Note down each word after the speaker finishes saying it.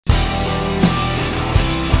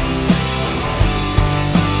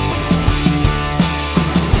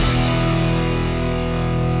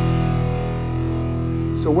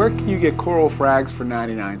So where can you get coral frags for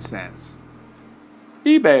 99 cents?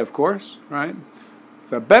 eBay, of course, right?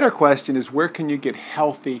 The better question is, where can you get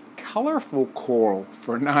healthy, colorful coral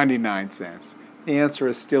for 99 cents? The answer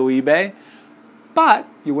is still eBay, but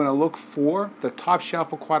you want to look for the top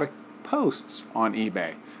shelf aquatic posts on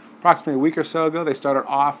eBay. Approximately a week or so ago, they started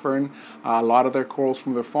offering a lot of their corals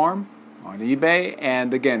from their farm on eBay,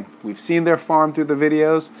 and again, we've seen their farm through the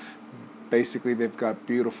videos. Basically, they've got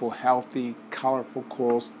beautiful, healthy, colorful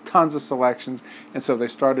corals, tons of selections, and so they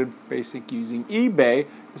started basically using eBay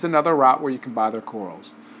as another route where you can buy their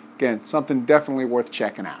corals. Again, something definitely worth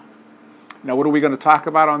checking out. Now, what are we going to talk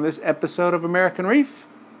about on this episode of American Reef?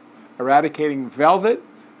 Eradicating velvet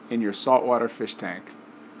in your saltwater fish tank.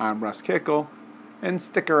 I'm Russ Kickle, and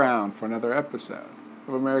stick around for another episode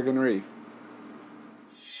of American Reef.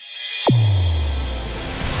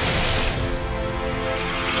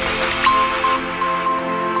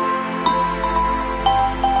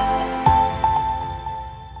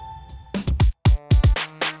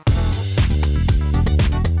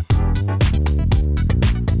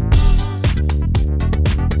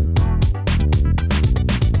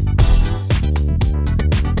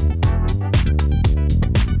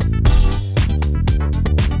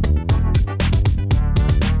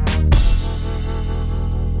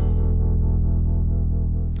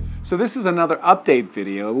 So this is another update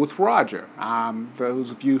video with Roger. Those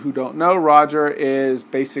of you who don't know, Roger is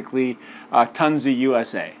basically Tunze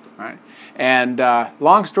USA, right? And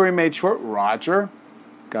long story made short, Roger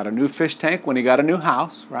got a new fish tank when he got a new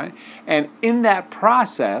house, right? And in that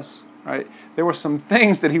process, right, there were some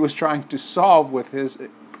things that he was trying to solve with his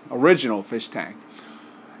original fish tank.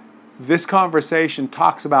 This conversation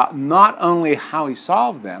talks about not only how he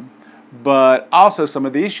solved them, but also some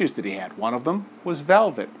of the issues that he had. One of them was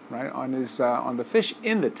velvet, right, on the fish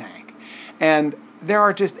in the tank. And there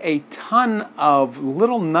are just a ton of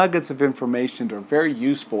little nuggets of information that are very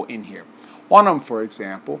useful in here. One of them, for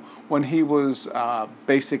example, when he was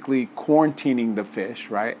basically quarantining the fish,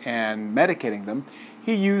 right, and medicating them,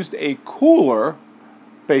 he used a cooler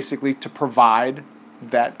basically to provide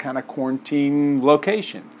that kind of quarantine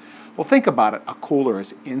location. Well, think about it. A cooler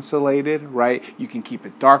is insulated, right? You can keep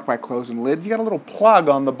it dark by closing the lid. You got a little plug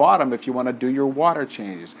on the bottom if you want to do your water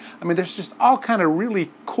changes. I mean, there's just all kind of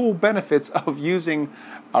really cool benefits of using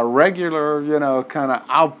a regular, kind of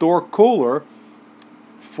outdoor cooler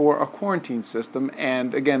for a quarantine system.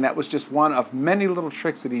 And again, that was just one of many little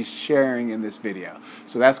tricks that he's sharing in this video.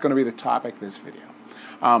 So that's going to be the topic of this video.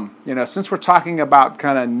 Since we're talking about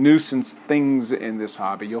kind of nuisance things in this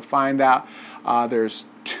hobby, you'll find out there's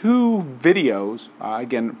two videos,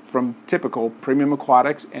 again, from typical Premium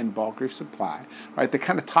Aquatics and Bulk Reef Supply, right? They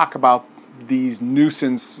kind of talk about these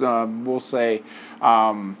nuisance, we'll say,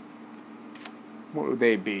 what would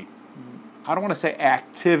they be? I don't want to say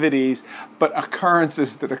activities, but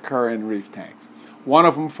occurrences that occur in reef tanks. One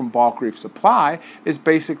of them from Bulk Reef Supply is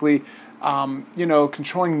basically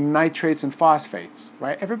controlling nitrates and phosphates,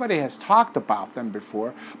 right? Everybody has talked about them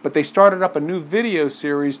before, but they started up a new video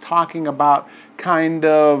series talking about kind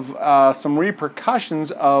of some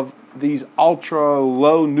repercussions of these ultra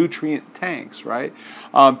low nutrient tanks, right?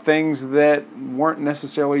 Things that weren't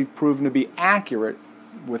necessarily proven to be accurate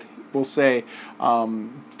with, we'll say,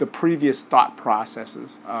 the previous thought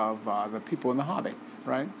processes of the people in the hobby,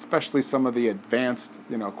 right? Especially some of the advanced,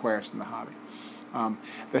 aquarists in the hobby.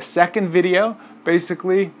 The second video,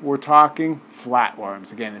 basically, we're talking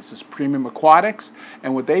flatworms. Again, this is Premium Aquatics,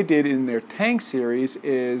 and what they did in their tank series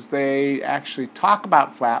is they actually talk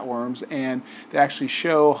about flatworms, and they actually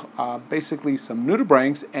show basically some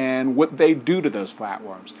nudibranchs and what they do to those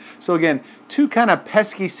flatworms. So again, two kind of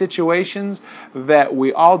pesky situations that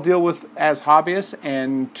we all deal with as hobbyists,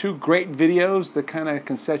 and two great videos that kind of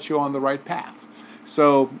can set you on the right path.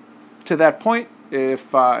 So to that point,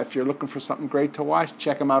 if you're looking for something great to watch,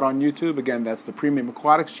 check them out on YouTube. Again, that's the Premium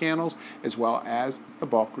Aquatics channels as well as the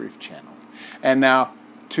Bulk Reef channel. And now,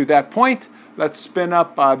 to that point, let's spin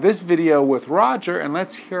up this video with Roger, and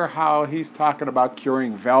let's hear how he's talking about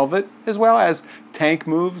curing velvet as well as tank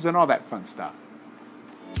moves and all that fun stuff.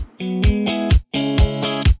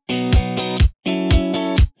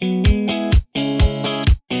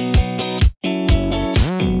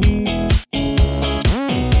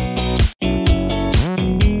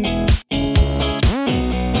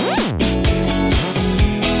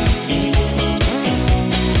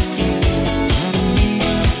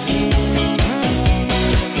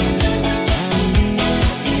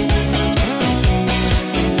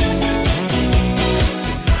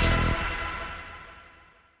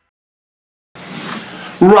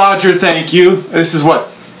 Roger, thank you. This is what,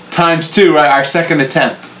 ×2, right? Our second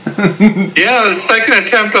attempt. Yeah, the second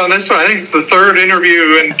attempt on this one. I think it's the third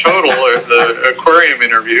interview in total, or the aquarium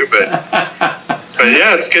interview. But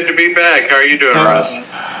yeah, it's good to be back. How are you doing, Russ?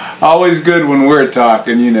 Always good when we're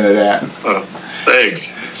talking. You know that. Oh,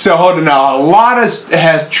 thanks. So hold on now. A lot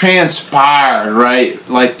has transpired, right?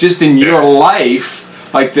 Like just in your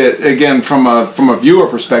life, like that again from a viewer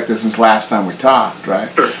perspective since last time we talked, right?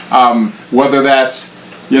 Sure. Whether that's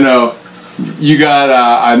you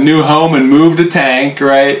got a new home and moved a tank,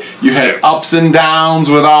 right? You had ups and downs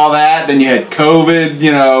with all that. Then you had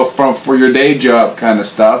COVID, for your day job kind of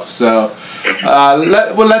stuff. So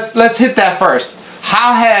let's hit that first.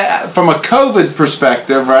 From a COVID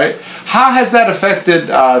perspective, right? How has that affected,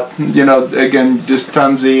 again, just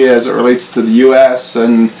Tunze as it relates to the U.S.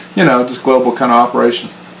 and just global kind of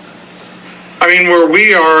operations? I mean, where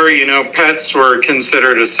we are, pets were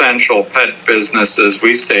considered essential pet businesses.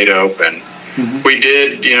 We stayed open. Mm-hmm. We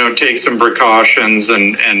did, take some precautions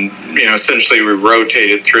and essentially we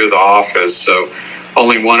rotated through the office. So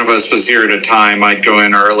only one of us was here at a time. I'd go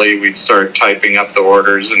in early. We'd start typing up the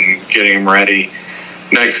orders and getting them ready.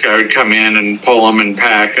 Next guy would come in and pull them and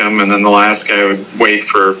pack them. And then the last guy would wait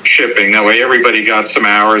for shipping. That way everybody got some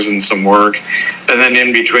hours and some work. And then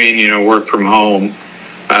in between, work from home.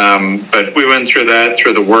 But we went through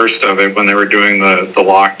the worst of it when they were doing the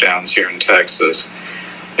lockdowns here in Texas.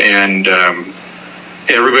 And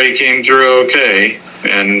everybody came through okay.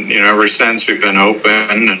 And, ever since we've been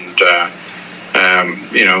open. And,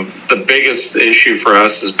 the biggest issue for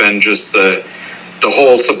us has been just the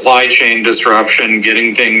whole supply chain disruption,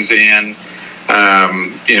 getting things in.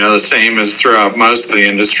 The same as throughout most of the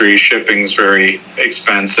industry, shipping's very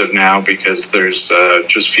expensive now because there's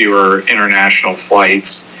just fewer international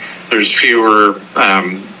flights. There's fewer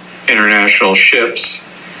international ships,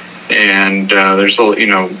 and there's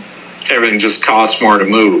everything just costs more to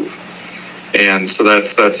move, and so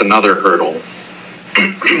that's another hurdle.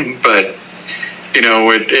 But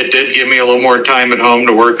it did give me a little more time at home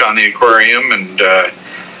to work on the aquarium, and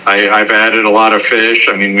I've added a lot of fish.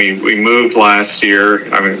 I mean, we moved last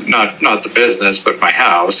year. I mean, not the business, but my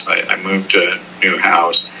house. I moved to a new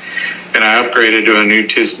house, and I upgraded to a new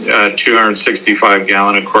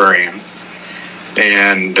 265-gallon aquarium.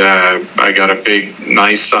 And I got a big,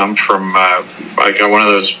 nice sump from. I got one of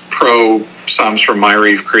those pro sumps from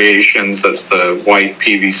AmericanReef Creations. That's the white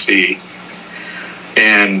PVC,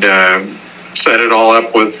 and set it all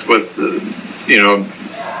up with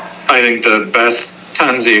I think the best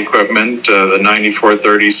Tunze equipment, the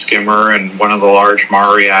 9430 skimmer and one of the large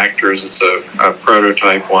MAR reactors. It's a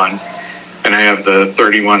prototype one. And I have the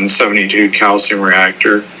 3172 calcium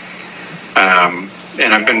reactor.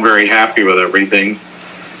 And I've been very happy with everything.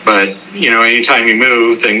 But, anytime you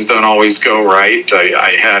move, things don't always go right.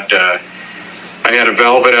 I had a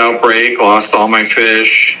velvet outbreak, lost all my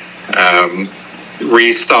fish,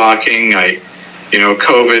 restocking.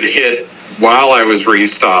 COVID hit while I was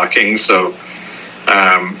restocking, so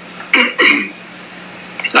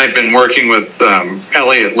I've been working with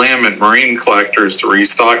Elliot Lim at Marine Collectors to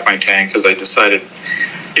restock my tank because I decided,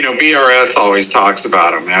 BRS always talks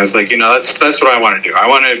about them. And I was like, that's what I want to do. I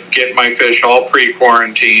want to get my fish all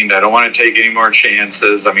pre-quarantined. I don't want to take any more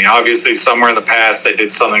chances. I mean, obviously somewhere in the past I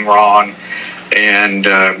did something wrong and,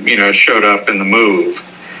 it showed up in the move.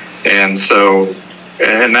 And so...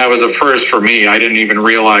 And that was a first for me. I didn't even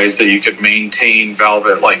realize that you could maintain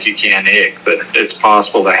velvet like you can egg, that it's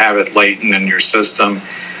possible to have it latent in your system.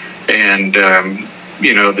 And,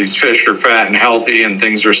 these fish are fat and healthy and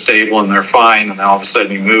things are stable and they're fine. And then all of a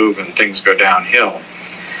sudden you move and things go downhill.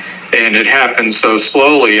 And it happened so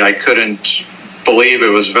slowly, I couldn't believe it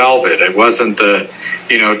was velvet. It wasn't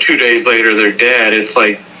 2 days later they're dead. It's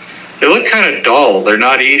like, they look kind of dull. They're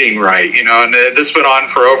not eating right, and this went on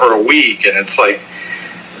for over a week. And it's like,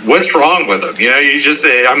 what's wrong with them?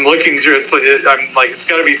 I'm looking through, it's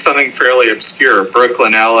got to be something fairly obscure,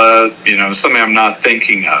 Brooklynella, something I'm not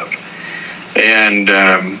thinking of. And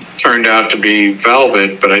turned out to be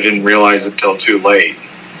velvet, but I didn't realize it till too late.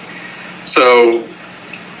 So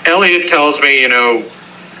Elliot tells me,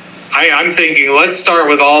 I'm thinking, let's start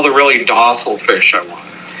with all the really docile fish I want.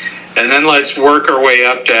 And then let's work our way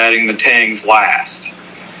up to adding the tangs last.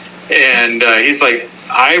 And he's like,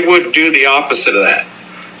 I would do the opposite of that.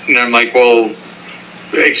 And I'm like, well,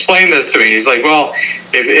 explain this to me. He's like, well,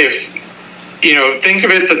 if think of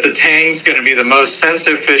it that the tang's going to be the most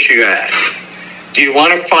sensitive fish you add. Do you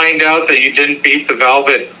want to find out that you didn't beat the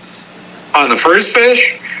velvet on the first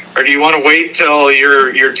fish? Or do you want to wait till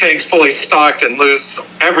your tank's fully stocked and lose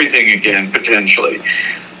everything again, potentially?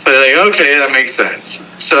 So they're like, okay, that makes sense.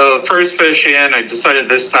 So first fish in, I decided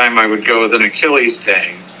this time I would go with an Achilles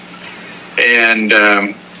tang. And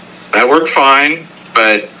that worked fine,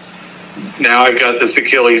 but now I've got this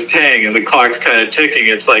Achilles tang and the clock's kind of ticking.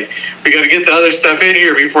 It's like, we got to get the other stuff in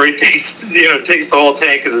here before he takes the whole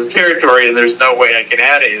tank as his territory, and there's no way I can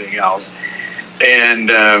add anything else. And,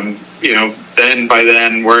 then by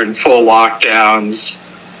then we're in full lockdowns.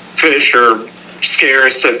 Fish are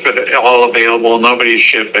scarce if at all available. Nobody's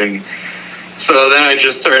shipping. So then I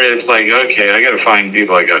just started, it's like, okay, I got to find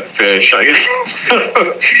people that got fish.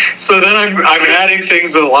 So then I'm adding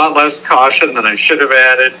things with a lot less caution than I should have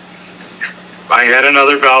added. I had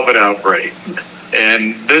another velvet outbreak.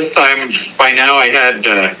 And this time, by now, I had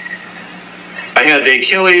the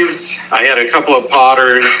Achilles, I had a couple of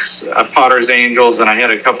Potter's Angels, and I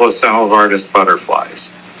had a couple of Semmelvartus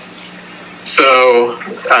butterflies. So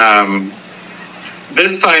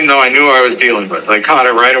this time, though, I knew what I was dealing with. I caught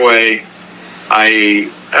it right away. I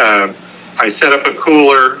set up a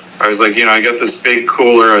cooler. I was like, I got this big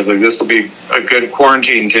cooler. I was like, this will be a good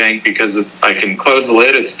quarantine tank because I can close the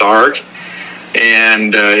lid. It's dark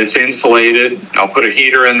and it's insulated. I'll put a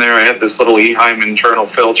heater in there. I had this little Eheim internal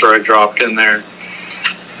filter I dropped in there,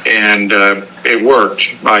 and it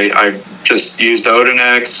worked. I just used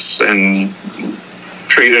Odonex and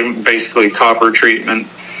treated basically copper treatment,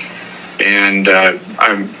 and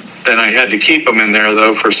then I had to keep them in there,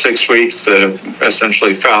 though, for 6 weeks to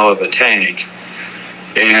essentially fallow the tank.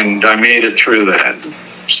 And I made it through that.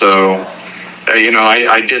 So,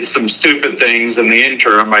 I did some stupid things in the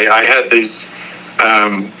interim. I had these,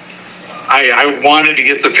 I wanted to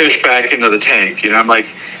get the fish back into the tank. I'm like,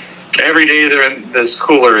 every day they're in this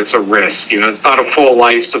cooler, it's a risk. It's not a full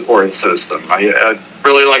life support system. I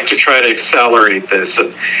really like to try to accelerate this.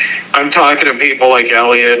 And I'm talking to people like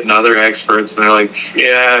Elliot and other experts, and they're like,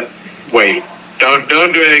 yeah, wait, don't do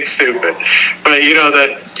anything stupid. But,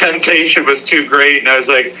 that temptation was too great. And I was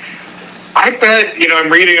like, I bet, I'm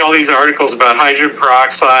reading all these articles about hydrogen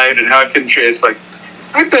peroxide and how it can change. It's like,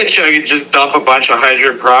 I bet you I could just dump a bunch of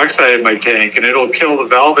hydrogen peroxide in my tank and it'll kill the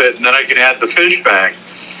velvet, and then I can add the fish back.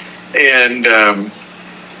 And,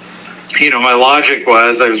 my logic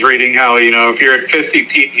was, I was reading how, if you're at 50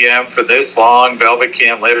 ppm for this long, velvet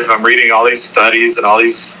can't live. I'm reading all these studies and all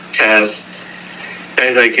these tests. And I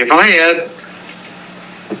was like, if I add,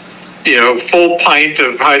 full pint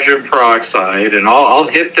of hydrogen peroxide and I'll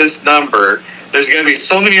hit this number, there's going to be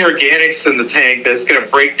so many organics in the tank that it's going to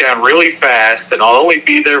break down really fast, and I'll only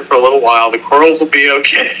be there for a little while. The corals will be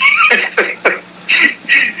okay.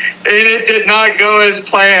 And it did not go as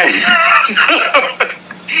planned.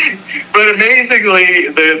 But amazingly,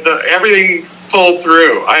 the everything pulled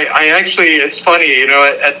through. I actually, it's funny,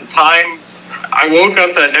 at the time, I woke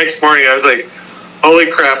up that next morning, I was like,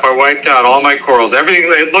 holy crap, I wiped out all my corals. Everything,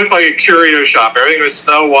 it looked like a curio shop. Everything was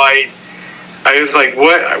snow white. I was like,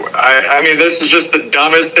 what? I mean, this is just the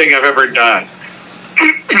dumbest thing I've ever done.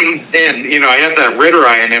 And, I have that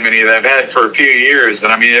Ritterite anemone that I've had for a few years.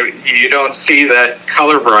 And I mean, you don't see that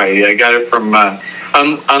color variety. I got it from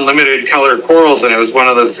Unlimited Color Corals, and it was one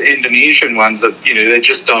of those Indonesian ones that, they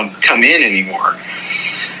just don't come in anymore.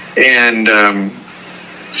 And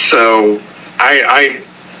so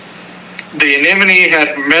the anemone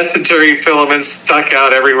had mesentery filaments stuck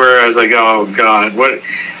out everywhere. I was like, oh, God, what?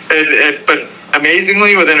 But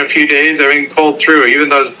amazingly, within a few days, everything pulled through. Even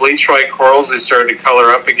those bleach white corals, they started to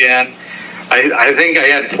color up again. I think I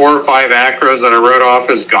had 4 or 5 acros that I wrote off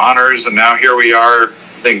as goners, and now here we are.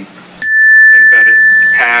 I think that it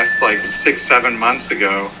passed like 6-7 months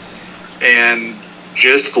ago, and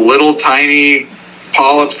just little tiny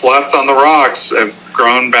polyps left on the rocks have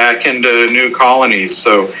grown back into new colonies.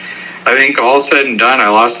 So I think all said and done, I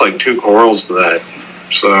lost like 2 corals to that.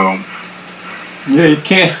 So yeah,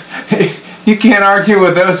 you can't argue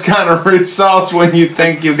with those kind of results when you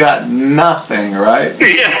think you got nothing, right?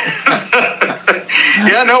 Yeah.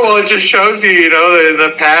 Yeah, no, well, it just shows you, in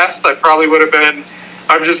the past, I probably would have been,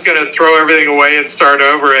 I'm just going to throw everything away and start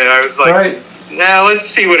over. And I was like, right. Nah, let's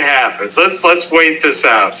see what happens. Let's wait this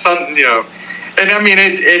out. And I mean,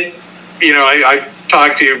 I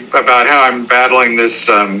talked to you about how I'm battling this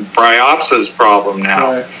bryopsis problem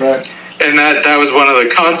now. Right. And that was one of the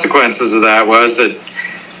consequences of that, was that,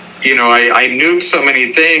 I nuked so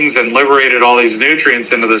many things and liberated all these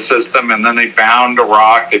nutrients into the system, and then they bound to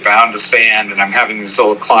rock, they bound to sand, and I'm having these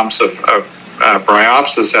little clumps of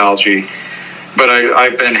bryopsis algae. But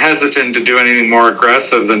I've been hesitant to do anything more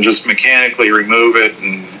aggressive than just mechanically remove it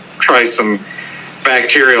and try some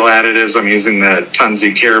bacterial additives. I'm using the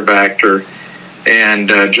Tunze Caribacter, and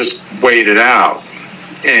just wait it out.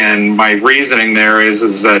 And my reasoning there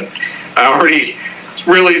is that I already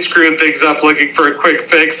really screwed things up looking for a quick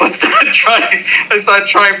fix. Let's not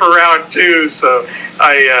try for round 2. So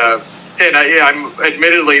and I'm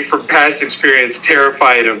admittedly, from past experience,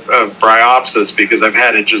 terrified of bryopsis because I've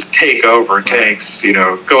had it just take over tanks, you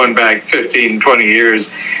know, going back 15, 20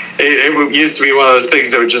 years. It used to be one of those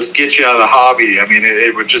things that would just get you out of the hobby. I mean,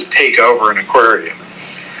 it would just take over an aquarium.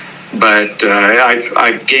 But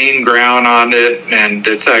I've gained ground on it, and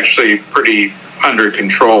it's actually pretty under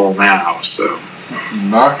control now, so.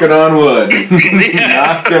 Knocking on wood.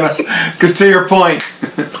 Because to your point,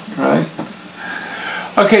 right?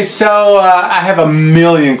 Okay, so I have a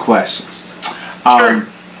million questions. Sure.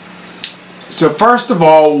 So first of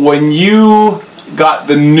all, when you got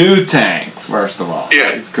the new tank, first of all,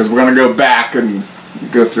 yeah, because we're going to go back and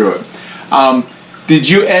go through it. Did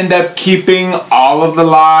you end up keeping all of the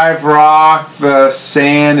live rock, the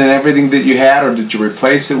sand, and everything that you had, or did you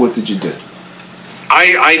replace it? What did you do?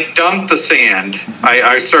 I dumped the sand.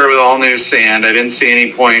 I started with all new sand. I didn't see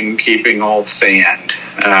any point in keeping old sand.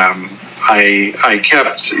 I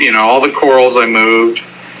kept, you know, all the corals I moved.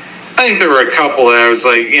 I think there were a couple that I was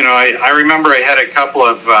like, you know, I remember I had a couple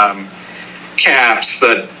of caps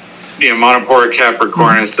that, you know, Monopora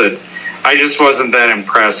capricornus that I just wasn't that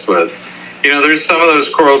impressed with. You know, there's some of those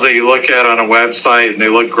corals that you look at on a website and they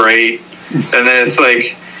look great, and then it's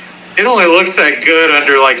like, it only looks that good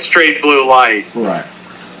under like straight blue light. Right.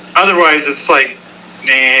 Otherwise, it's like,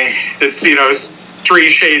 nah, it's, you know, it's 3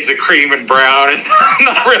 shades of cream and brown. It's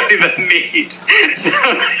not really that neat.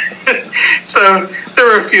 So there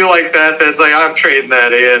were a few like that that's like, I'm trading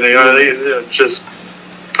that in. You know, they just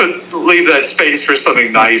leave that space for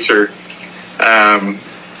something nicer.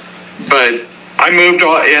 But I moved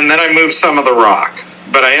all, and then I moved some of the rock.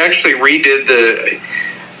 But I actually redid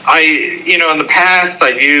you know, in the past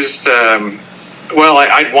I've used, well,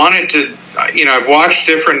 I wanted to, you know, I've watched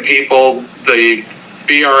different people, the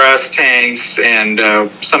BRS tanks, and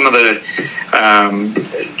some of the,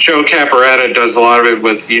 Joe Caparetta does a lot of it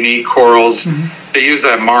with unique corals. They use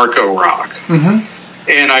that Marco rock.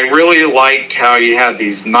 And I really liked how you had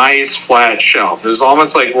these nice flat shelves. It was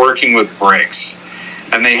almost like working with bricks.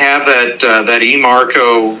 And they have that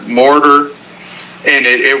E-Marco mortar, and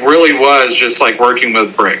it really was just like working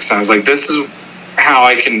with bricks. And I was like, this is how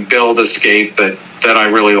I can build a scape that I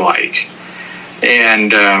really like.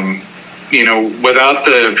 And, you know, without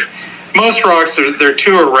most rocks, they're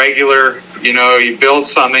too irregular. You know, you build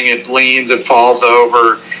something, it leans, it falls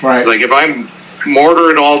over. Right. It's like, if I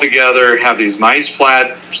mortar it all together, have these nice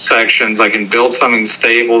flat sections, I can build something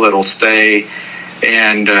stable that'll stay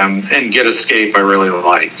and get a scape I really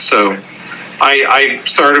like. So I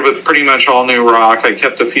started with pretty much all new rock. I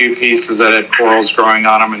kept a few pieces that had corals growing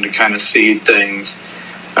on them and to kind of seed things.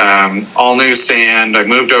 All new sand. I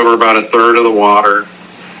moved over about 1/3 of the water.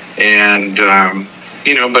 And,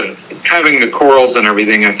 you know, but having the corals and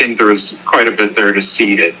everything, I think there was quite a bit there to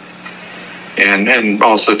seed it. And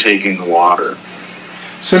also taking the water.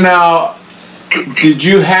 So now, did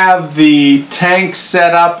you have the tank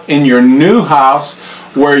set up in your new house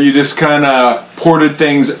where you just kind of ported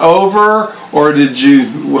things over, or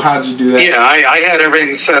how'd you do that? Yeah, I had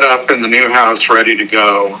everything set up in the new house ready to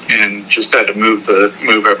go, and just had to move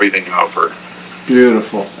everything over.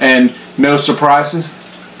 Beautiful. And no surprises?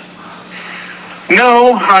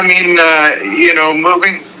 No, I mean, you know,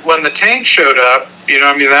 when the tank showed up, you know,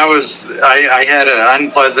 I mean, I had an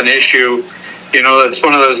unpleasant issue. You know, that's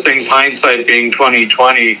one of those things, hindsight being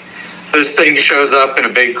 20/20. This thing shows up in a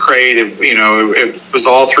big crate. It was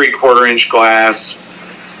all 3/4 inch glass.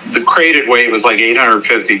 The crated weight was like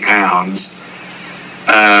 850 pounds.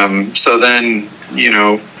 So then, you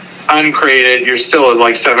know, uncrated, you're still at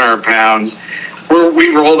like 700 pounds. We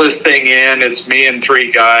roll this thing in. It's me and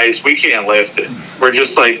 3 guys. We can't lift it. We're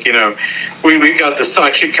just like, you know, we got the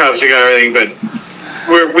suction cups, we got everything, but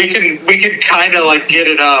we can kind of like get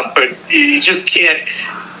it up, but you just can't.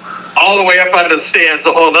 All the way up onto the stand's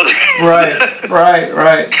a whole other. Right.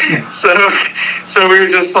 So we were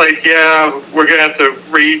just like, yeah, we're gonna have to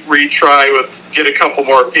retry get a couple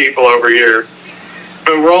more people over here.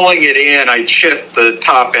 But rolling it in, I chipped the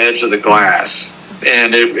top edge of the glass,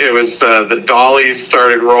 and it was the dollies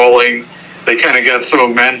started rolling. They kind of got some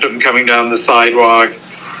momentum coming down the sidewalk,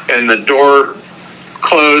 and the door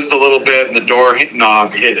closed a little bit, and the door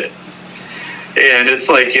knob hit it. And it's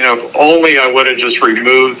like, you know, if only I would have just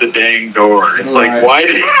removed the dang door. It's like, why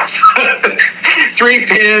did 3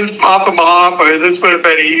 pins, pop them off? I mean, this would have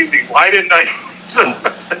been easy. Why didn't I?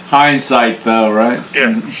 Hindsight, though, right?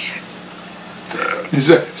 Yeah.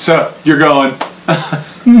 So you're going,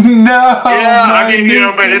 no. Yeah, I mean, you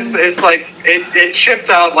know, but it's like it chipped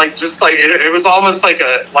out like it was almost like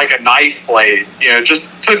a knife blade. You know, just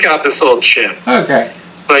took out this little chip. Okay.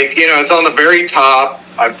 Like, you know, it's on the very top.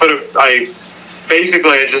 I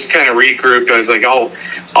basically I just kind of regrouped. I was like,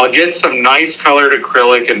 I'll get some nice colored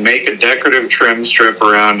acrylic and make a decorative trim strip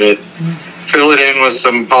around it. Fill it in with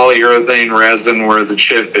some polyurethane resin where the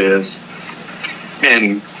chip is,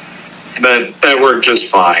 and that worked just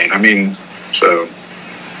fine. I mean, so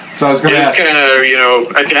I was going to just kind of, you know,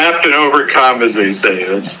 adapt and overcome, as they say.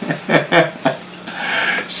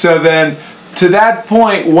 So then, to that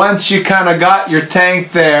point, once you kind of got your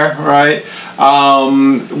tank there, right?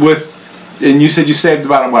 And you said you saved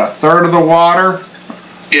about what, a third of the water?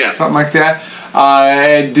 Yeah, something like that.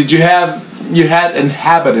 And did you had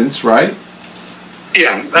inhabitants, right?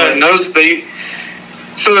 Yeah, and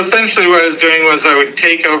so essentially what I was doing was I would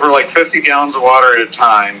take over like 50 gallons of water at a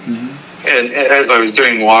time, and as I was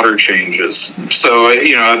doing water changes. So,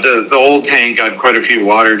 you know, the old tank got quite a few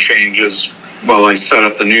water changes while I set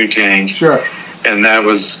up the new tank. Sure. And that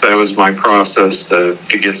was my process to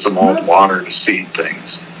get some old water to seed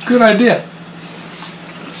things. Good idea.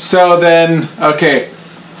 So then, okay,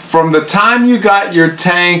 from the time you got your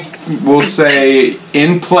tank, we'll say,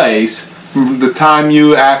 in place, from the time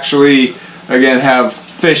you actually, again, have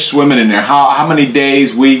fish swimming in there, how many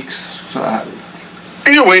days, weeks? I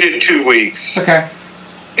think I waited 2 weeks. Okay.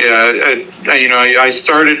 Yeah, I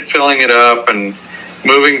started filling it up and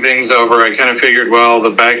moving things over. I kind of figured, well,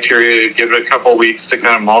 the bacteria, give it a couple weeks to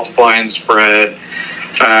kind of multiply and spread.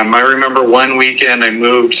 I remember one weekend I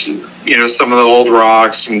moved, you know, some of the old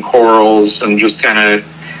rocks and corals, and just kind of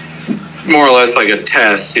more or less like a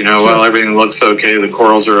test, you know. Sure. Well, everything looks okay, the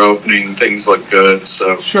corals are opening, things look good.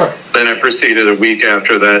 So sure. Then I proceeded a week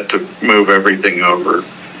after that to move everything over.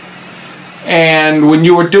 And when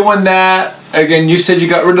you were doing that, again, you said you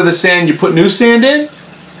got rid of the sand, you put new sand in?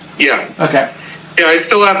 Yeah. Okay. Yeah, I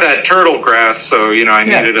still have that turtle grass, so, you know, I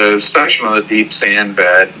needed a section of the deep sand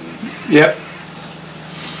bed. Yep.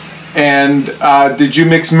 And did you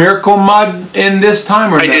mix Miracle Mud in this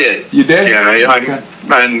time, or I no? did. You did? Yeah,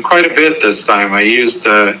 and quite a bit this time. I used,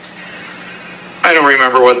 I don't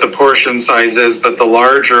remember what the portion size is, but the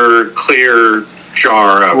larger clear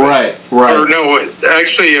jar of it. Right. Or no,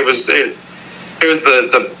 actually it was the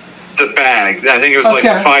bag. I think it was like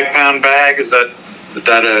a 5-pound bag. Is that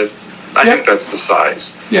I think that's the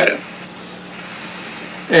size. Yeah.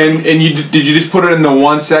 And did you just put it in the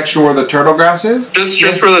one section where the turtle grass is?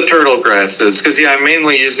 Just where the turtle grass is, because I'm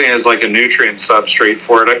mainly using it as like a nutrient substrate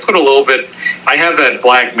for it. I put a little bit. I have that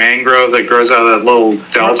black mangrove that grows out of that little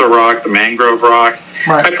delta rock, the mangrove rock.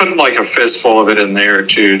 Right. I put like a fistful of it in there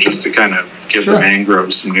too, just to kind of give the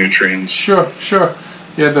mangrove some nutrients. Sure.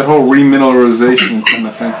 Yeah, that whole remineralization kind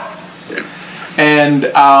of thing. Yeah. And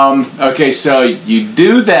okay, so you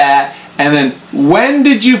do that. And then, when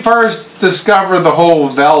did you first discover the whole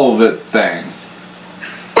velvet thing?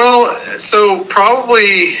 Well, so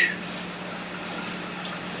probably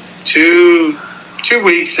two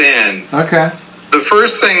weeks in. Okay. The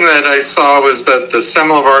first thing that I saw was that the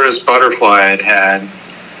Semilvartis butterfly I'd had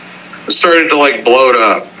started to like bloat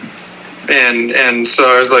up, and so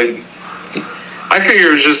I was like, I figured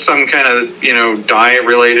it was just some kind of, you know, diet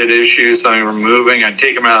related issue, something removing. I'd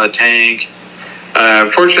take him out of the tank.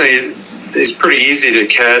 Fortunately, he's pretty easy to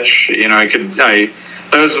catch. You know, that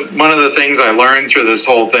was one of the things I learned through this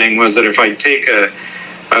whole thing, was that if I take a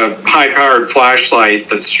high-powered flashlight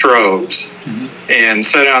that strobes and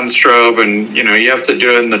set on strobe, and, you know, you have to do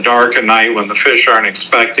it in the dark at night when the fish aren't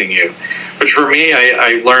expecting you, which for me,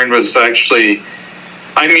 I learned was actually,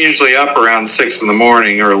 I'm usually up around 6 in the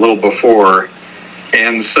morning or a little before,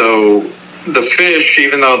 and so the fish,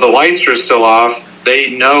 even though the lights are still off,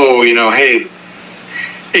 they know, you know, hey,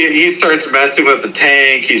 he starts messing with the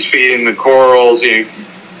tank, he's feeding the corals, you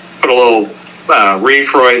put a little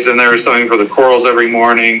reefroids in there or something for the corals every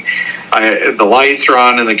morning. The lights are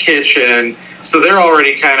on in the kitchen, so they're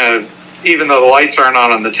already kind of, even though the lights aren't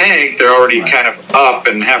on in the tank, they're already kind of up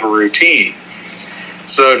and have a routine.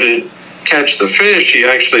 So to catch the fish,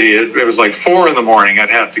 it was like 4 in the morning I'd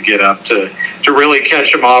have to get up to really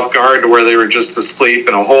catch them off guard to where they were just asleep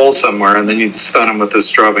in a hole somewhere, and then you'd stun them with this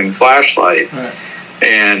strobing flashlight. Right.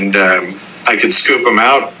 And I could scoop them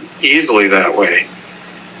out easily that way.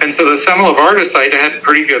 And so the Semilvartis, I had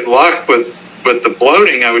pretty good luck with the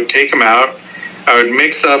bloating. I would take them out. I would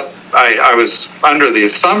mix up. I was under the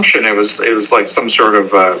assumption it was like some sort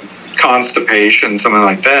of constipation, something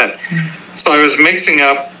like that. So I was mixing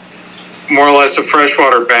up more or less a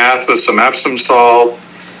freshwater bath with some Epsom salt.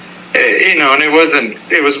 You know, and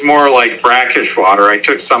it was more like brackish water. I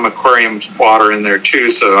took some aquarium water in there too,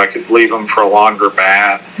 so I could leave them for a longer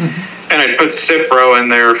bath. And I put Cipro in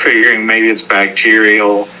there, figuring maybe it's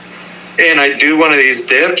bacterial. And I'd do one of these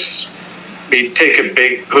dips. He'd take a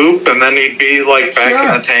big poop, and then he'd be like back in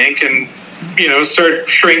the tank, and you know, start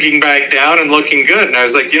shrinking back down and looking good. And I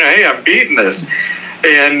was like, you know, hey, I'm beating this.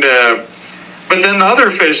 And but then the other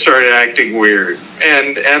fish started acting weird,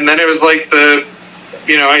 and then it was like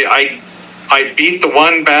you know, I beat the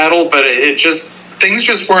one battle, but it just, things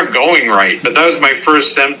just weren't going right. But that was my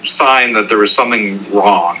first sign that there was something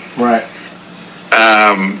wrong. Right.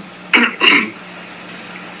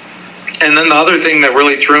 And then the other thing that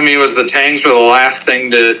really threw me was the tangs were the last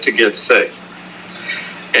thing to get sick.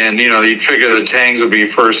 And, you know, you'd figure the tangs would be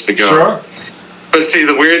first to go. Sure. But see,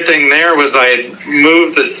 the weird thing there was I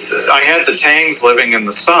had the tangs living in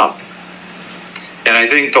the sump. And I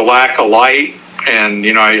think the lack of light, and,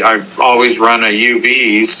 you know, I always run a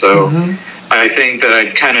UV, so I think that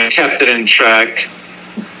I kind of kept it in check.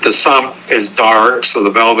 The sump is dark, so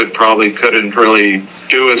the velvet probably couldn't really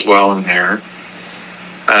do as well in there.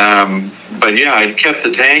 But yeah, I kept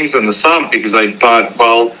the tangs in the sump because I thought,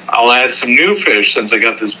 well, I'll add some new fish since I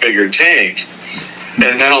got this bigger tank.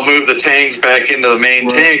 And then I'll move the tangs back into the main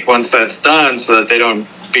tank once that's done so that they don't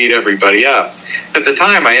beat everybody up. At the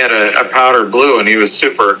time, I had a powder blue, and he was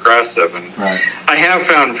super aggressive. And I have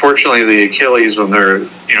found, fortunately, the Achilles, when they're,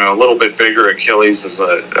 you know, a little bit bigger, Achilles is,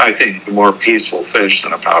 I think, a more peaceful fish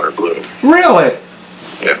than a powder blue. Really?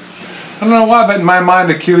 Yeah. I don't know why, but in my mind,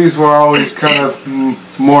 Achilles were always kind of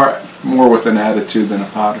more with an attitude than a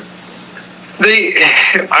powder.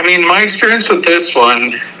 I mean, my experience with this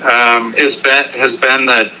one has been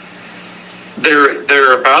that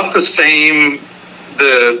they're about the same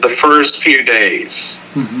the first few days.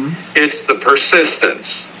 It's the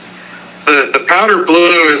persistence. The powder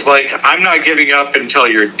blue is like, I'm not giving up until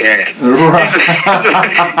you're dead. Right.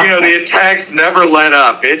 You know, the attacks never let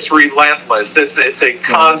up. It's relentless. It's a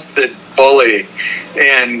constant bully.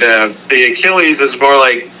 And the Achilles is more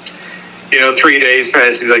like, you know, 3 days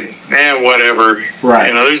pass, he's like, whatever. Right.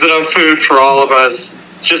 You know, there's enough food for all of us.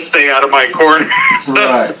 Just stay out of my corner.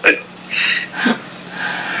 Right.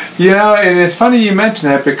 You know, and it's funny you mention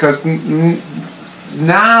that, because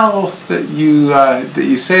now that you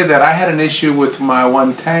say that, I had an issue with my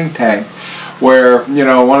one tank where, you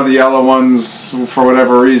know, one of the yellow ones, for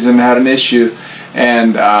whatever reason, had an issue.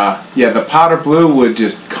 And yeah, the powder blue would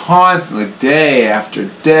just constantly, day after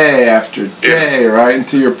day after day, right? And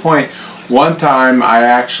to your point, one time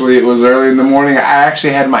it was early in the morning, I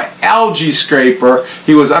actually had my algae scraper.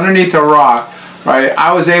 He was underneath a rock, right?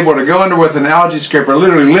 I was able to go under with an algae scraper,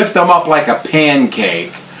 literally lift him up like a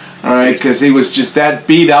pancake, all right? Because he was just that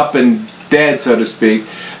beat up and dead, so to speak.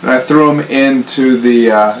 And I threw him into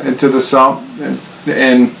the sump,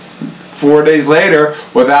 and 4 days later,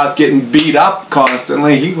 without getting beat up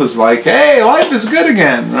constantly, he was like, hey, life is good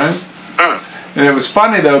again, right? And it was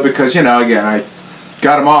funny, though, because, you know, again, I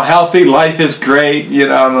got him all healthy, life is great, you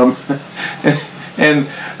know, and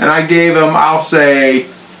I gave him, I'll say,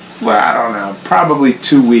 well, I don't know, probably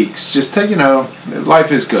 2 weeks, just to, you know,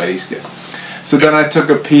 life is good, he's good. So then I took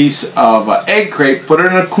a piece of egg crate, put it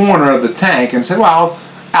in a corner of the tank, and said, well,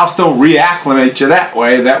 I'll still reacclimate you that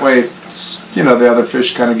way, you know, the other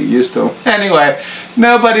fish kind of get used to him. Anyway,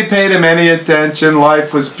 nobody paid him any attention.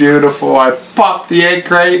 Life was beautiful. I popped the egg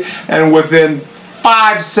crate, and within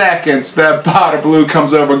 5 seconds, that powder blue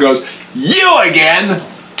comes over and goes, you again?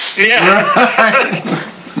 Yeah.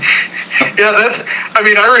 Yeah, I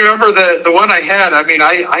mean, I remember the one I had. I mean,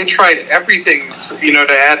 I tried everything, you know,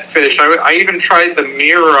 to add fish. I even tried the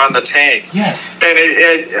mirror on the tank. Yes. And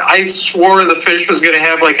I swore the fish was going to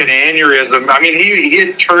have like an aneurysm. I mean, he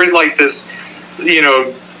had turned like this, you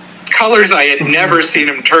know, colors I had never seen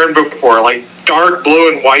him turn before, like dark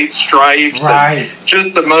blue and white stripes. Right. And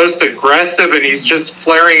just the most aggressive, and he's just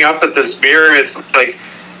flaring up at this mirror. It's like,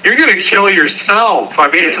 you're going to kill yourself. I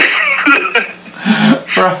mean, it's...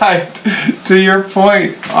 Right, to your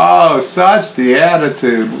point. Oh, such the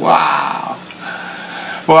attitude. Wow.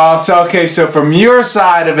 Well, so okay, so from your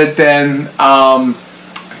side of it then,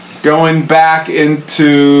 going back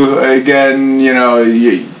into, again, you know,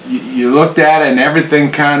 you looked at it and everything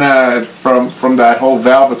kind of, from that whole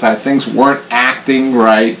velvet side, things weren't acting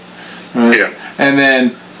right. Yeah. And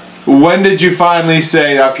then, when did you finally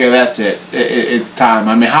say, okay, that's it, it's time?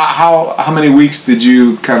 I mean, how many weeks did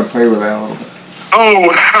you kind of play with that a little bit?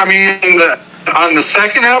 Oh, I mean, on the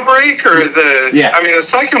second outbreak, or Yeah. I mean, the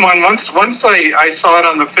second one. Once I saw it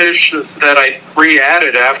on the fish that I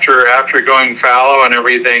re-added after going fallow and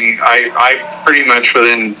everything, I pretty much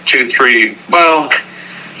within 2-3. Well,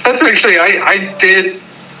 that's actually I did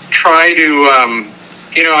try to,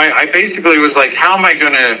 you know, I basically was like, how am I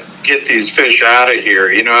going to get these fish out of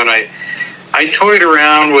here? You know, and I toyed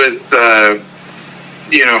around with,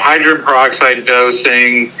 you know, hydrogen peroxide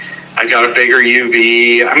dosing. I got a bigger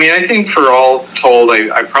UV. I mean, I think for all told,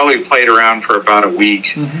 I probably played around for about a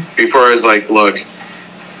week before I was like, look,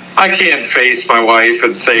 I can't face my wife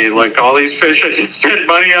and say, look, all these fish I just spent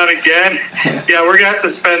money on again. Yeah, we're going to have to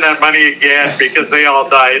spend that money again because they all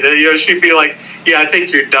died. You know, she'd be like, yeah, I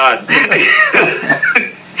think you're done.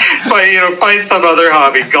 But, you know, find some other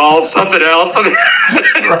hobby, golf, something else.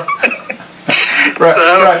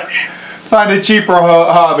 Right. Find a cheaper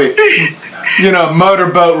hobby. You know,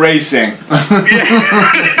 motorboat racing.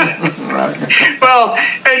 Right. Well,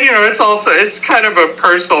 and you know, it's kind of a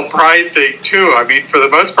personal pride thing too. I mean, for the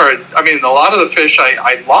most part, I mean, a lot of the fish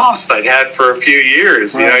I lost, I'd had for a few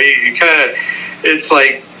years. Right. You know, you kind of, it's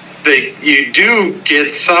like you do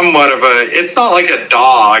get somewhat of a, it's not like a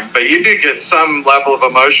dog, but you do get some level of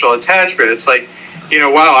emotional attachment. It's like, you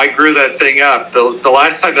know, wow, I grew that thing up. The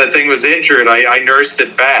last time that thing was injured, I nursed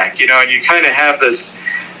it back, you know, and you kind of have this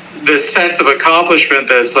sense of accomplishment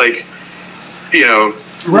that's like, you know,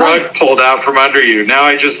 right. Rug pulled out from under you. Now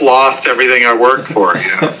I just lost everything I worked for,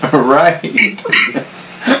 you know? Right.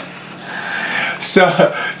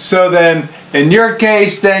 So then, in your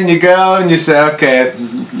case, then you go and you say, okay,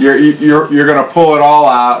 you're going to pull it all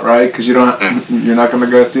out, right? Because you're not going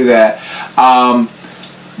to go through that.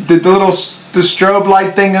 Did the strobe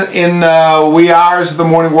light thing in the wee hours of the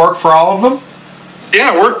morning work for all of them?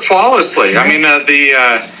 Yeah, it worked flawlessly. I mean,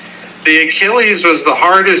 the Achilles was the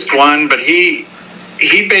hardest one, but he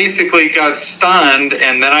basically got stunned,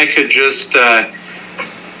 and then I could just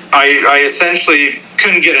I essentially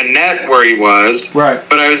couldn't get a net where he was, right?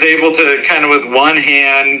 But I was able to kind of with one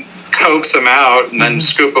hand coax him out and then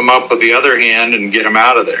scoop him up with the other hand and get him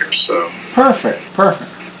out of there. So perfect.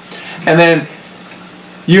 And then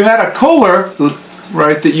you had a cooler,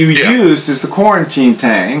 right, that you used as the quarantine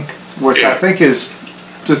tank, which I think is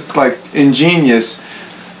just like ingenious.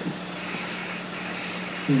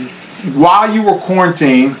 While you were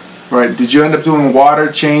quarantined, right, did you end up doing water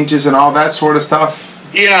changes and all that sort of stuff?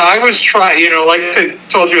 Yeah, I was trying, you know, like I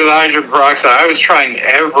told you with hydrogen peroxide, I was trying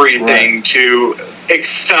everything to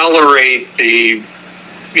accelerate the,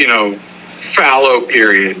 you know, fallow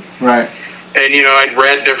period. Right. And, you know, I'd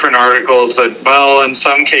read different articles that, well, in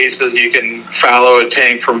some cases you can fallow a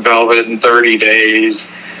tank from velvet in 30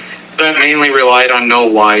 days. That mainly relied on no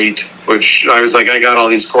light, which I was like, I got all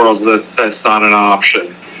these corals, that's not an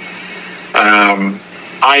option. I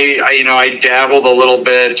dabbled a little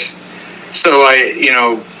bit. So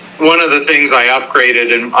one of the things I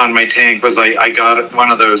upgraded on my tank was I got one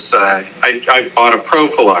of those, I bought a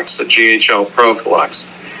Profilux, a GHL Profilux.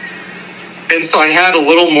 And so I had a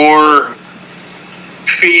little more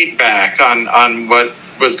feedback on what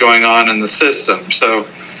was going on in the system. So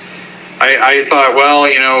I thought, well,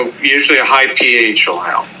 you know, usually a high pH will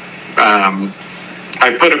help. I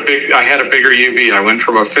had a bigger UV. I went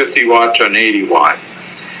from a 50 watt to an 80 watt.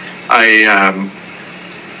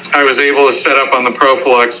 I was able to set up on the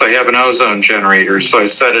Profilux. I have an ozone generator, so I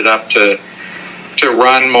set it up to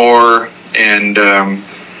run more. And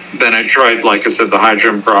then I tried, like I said, the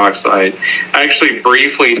hydrogen peroxide. I actually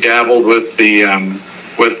briefly dabbled with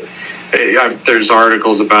there's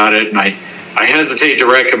articles about it, and I hesitate to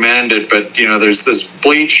recommend it, but you know, there's this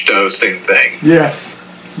bleach dosing thing. Yes.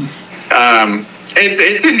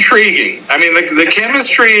 It's intriguing. I mean, the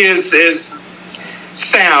chemistry is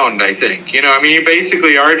sound, I think. You know, I mean, you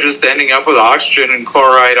basically are just ending up with oxygen and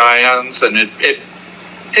chloride ions, and it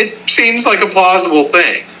seems like a plausible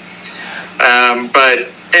thing. But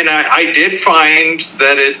I did find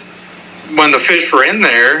that when the fish were in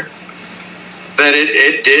there, that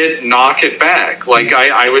it did knock it back. Like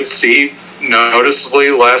I would see noticeably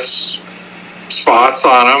less spots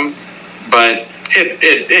on them, but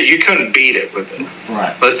you couldn't beat it with it.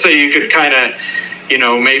 Right. Let's say you could kind of, you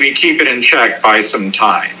know, maybe keep it in check by some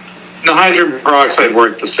time. The hydrogen peroxide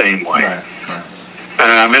worked the same way. Right.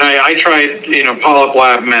 And I tried, you know, Polyp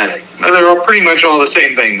Lab Medic. They're all pretty much all the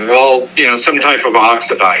same thing. They're all, you know, some type of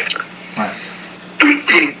oxidizer. Right.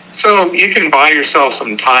 So you can buy yourself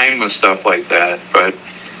some time with stuff like that, but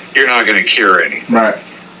you're not going to cure anything. Right.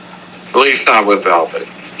 At least not with velvet.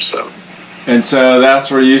 So. And so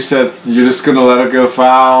that's where you said you're just going to let it go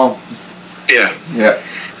foul. Yeah. Yeah.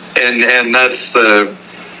 And that's the,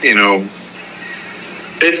 you know,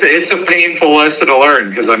 it's a painful lesson to learn,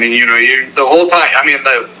 because I mean, you know, the whole time. I mean,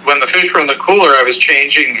 when the fish were in the cooler, I was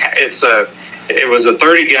changing. It was a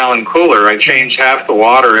 30-gallon cooler. I changed half the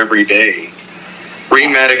water every day,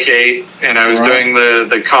 remedicate, and I was doing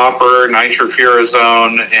the copper,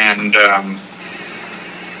 nitrofurazone, and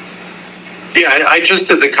I just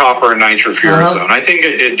did the copper and nitrofurazone. I think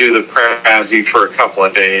I did do the Prazi for a couple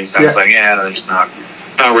of days. I was like, there's not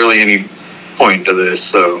really any point to this.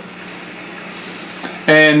 So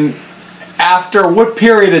And after what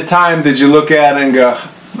period of time did you look at it and go,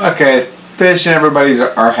 okay, fish and everybody's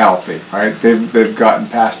are healthy, right? They've gotten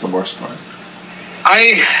past the worst part.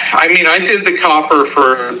 I mean, I did the copper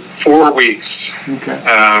for 4 weeks. Okay.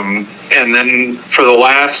 And then for the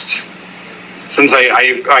last, since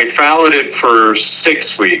I fallowed it for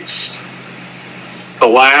 6 weeks, the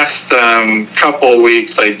last couple of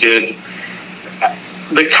weeks I did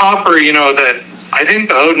the copper, you know, that I think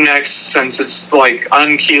the Odenex, since it's like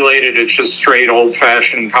unchelated, it's just straight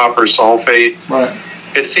old-fashioned copper sulfate. Right.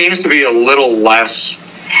 It seems to be a little less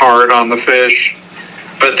hard on the fish,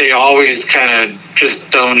 but they always kind of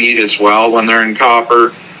just don't eat as well when they're in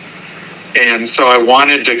copper. And so I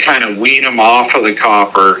wanted to kind of wean them off of the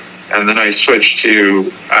copper, and then I switched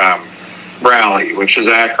to Rally, which is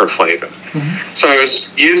acroflavin. Mm-hmm. So I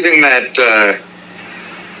was using that,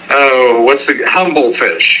 what's the humble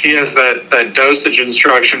fish? He has that dosage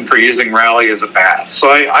instruction for using Rally as a bath. So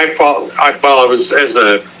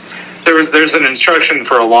there's an instruction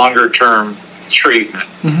for a longer term treatment.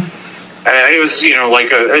 Mm-hmm. It was, you know,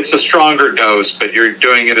 it's a stronger dose, but you're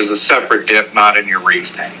doing it as a separate dip, not in your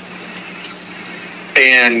reef tank.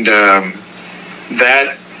 And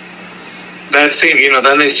that seemed, you know,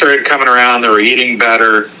 then they started coming around, they were eating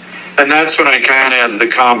better. And that's when I kind of had the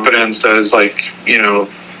confidence as, like, you know,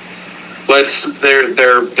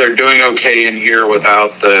 they're doing okay in here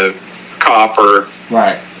without the copper.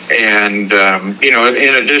 Right. And, you know,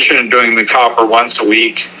 in addition to doing the copper once a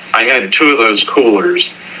week, I had 2 of those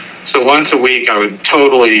coolers. So once a week, I would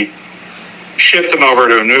totally shift them over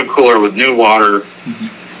to a new cooler with new water, mm-hmm.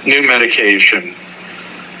 new medication,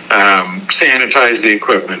 sanitize the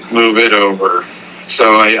equipment, move it over.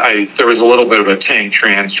 So there was a little bit of a tank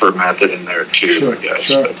transfer method in there too, sure, I guess.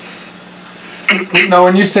 Sure. Now,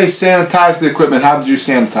 when you say sanitize the equipment, how did you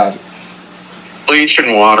sanitize it? Bleach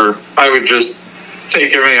and water. I would just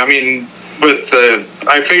take everything. I mean,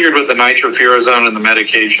 I figured with the nitrofurazone and the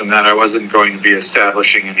medication that I wasn't going to be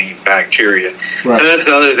establishing any bacteria. Right. And that's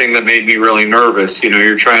the other thing that made me really nervous. You know,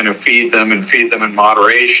 you're trying to feed them in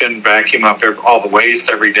moderation, vacuum up all the waste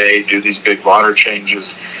every day, do these big water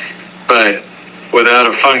changes. But without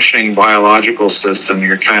a functioning biological system,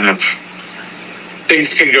 you're kind of,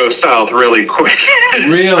 things can go south really quick.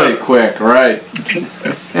 Really quick, right.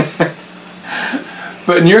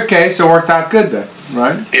 But in your case, it worked out good then,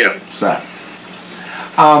 right? Yeah. So,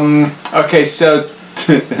 okay, so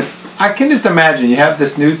I can just imagine you have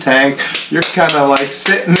this new tank, you're kind of like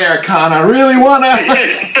sitting there kind of really want to,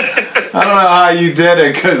 I don't know how you did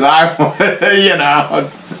it, because I, you know.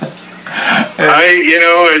 You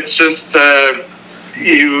know, it's just,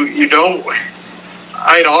 you don't,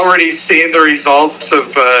 I'd already seen the results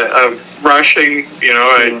of rushing. You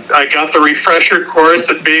know, I got the refresher course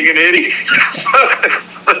at being an idiot.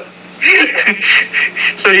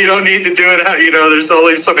 So you don't need to do it. You know, there's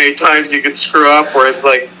only so many times you can screw up where it's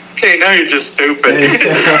like, okay, now you're just stupid.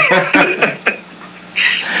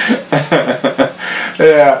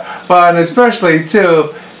 Yeah. Well, and especially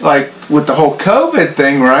too, like with the whole COVID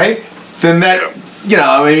thing, right? Then that, you know,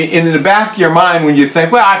 I mean, in the back of your mind when you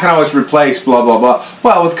think, well, I can always replace blah, blah, blah.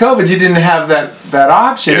 Well, with COVID, you didn't have that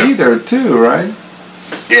option either, too, right?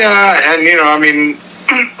 Yeah, and, you know, I mean,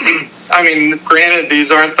 granted,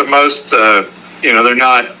 these aren't the most, you know, they're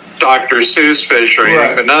not Dr. Seuss fish or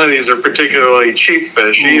anything, but none of these are particularly cheap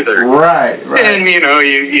fish either. Right. And, you know,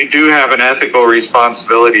 you do have an ethical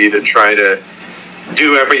responsibility to try to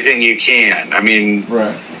do everything you can. I mean,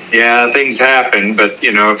 yeah, things happen, but,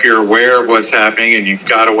 you know, if you're aware of what's happening and you've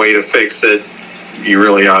got a way to fix it, you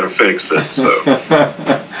really ought to fix it. So,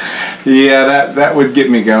 yeah, that would get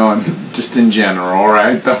me going, just in general,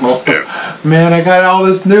 right? The whole, man, I got all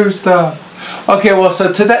this new stuff. Okay, well,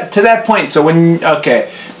 so to that point, so when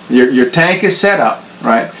your tank is set up,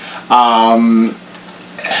 right?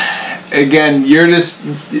 Again,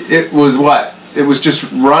 it was what? It was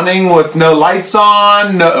just running with no lights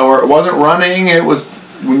on, or it wasn't running. It was,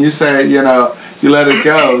 when you say, you know, you let it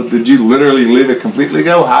go, did you literally leave it completely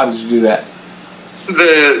go? How did you do that?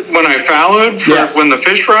 When I fallowed, when the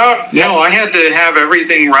fish were out, no, I had to have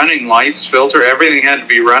everything running, lights, filter, everything had to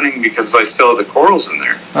be running because I still had the corals in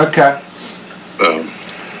there. Okay.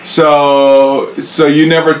 So you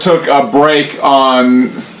never took a break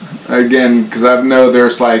on, again, because I know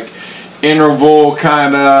there's like interval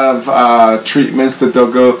kind of treatments that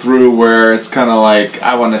they'll go through where it's kind of like,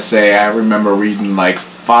 I want to say, I remember reading like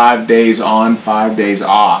 5 days on, 5 days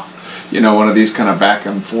off. You know, one of these kind of back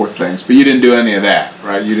and forth things. But you didn't do any of that,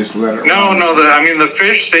 right? You just let it run. I mean, the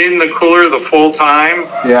fish stayed in the cooler the full time.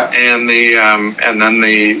 Yeah. And and then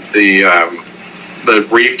the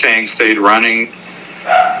reef tank stayed running.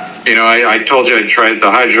 You know, I told you I tried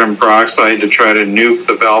the hydrogen peroxide to try to nuke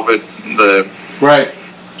the velvet, the right.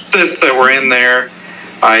 cysts that were in there.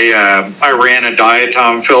 I ran a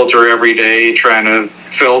diatom filter every day, trying to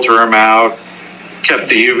filter them out. Kept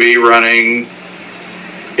the UV running.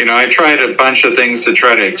 You know, I tried a bunch of things to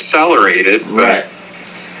try to accelerate it, but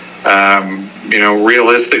you know,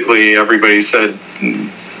 realistically, everybody said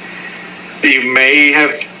you may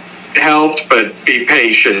have helped, but be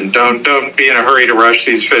patient. Don't be in a hurry to rush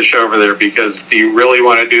these fish over there, because do you really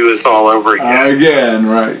want to do this all over again? Again,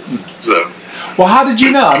 right. So, well, how did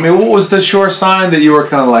you know? I mean, what was the sure sign that you were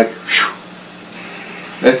kind of like, whew,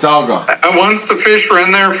 it's all gone? Once the fish were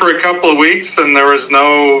in there for a couple of weeks and there was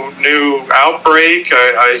no new outbreak,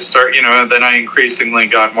 I start, you know, then I increasingly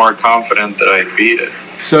got more confident that I'd beat it.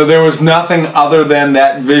 So there was nothing other than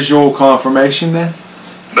that visual confirmation then?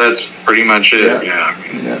 That's pretty much it, yeah.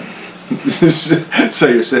 I mean, yeah. So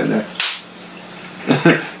you're sitting there.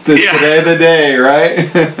 Today the day, right?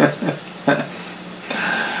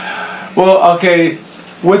 Well, okay,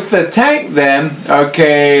 with the tank then,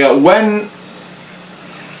 okay, when,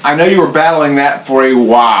 I know you were battling that for a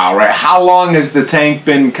while, right? How long has the tank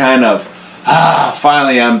been kind of,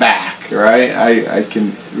 finally I'm back, right? I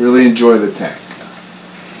can really enjoy the tank.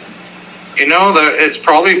 You know, it's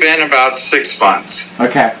probably been about 6 months.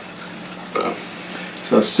 Okay.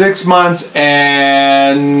 So 6 months,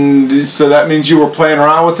 and so that means you were playing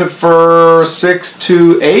around with it for 6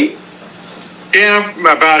 to 8? Yeah,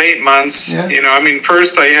 about 8 months. Yeah. You know, I mean,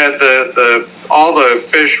 first I had all the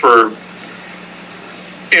fish were,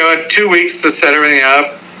 you know, had 2 weeks to set everything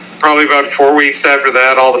up. Probably about 4 weeks after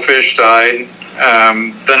that, all the fish died.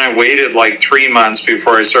 Then I waited like 3 months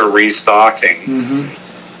before I started restocking. Mm-hmm.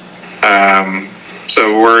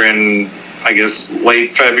 So we're in, I guess,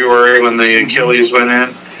 late February when the Achilles went in.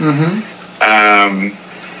 Mm-hmm.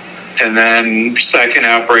 And then second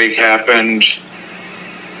outbreak happened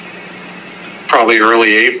probably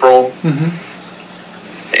early April. Mm-hmm.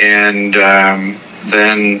 And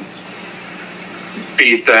then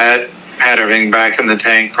beat that, had everything back in the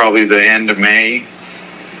tank probably the end of May.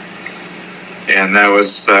 And that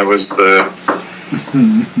was the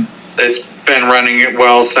it's been running it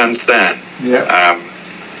well since then. Yeah.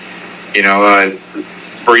 You know,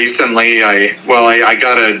 recently I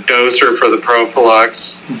got a doser for the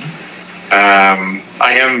Profilux. Mm-hmm.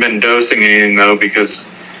 I haven't been dosing anything though, because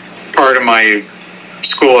part of my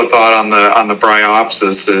school of thought on the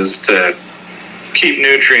bryopsis is to keep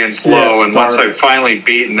nutrients low, and once I've finally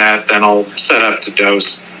beaten that, then I'll set up to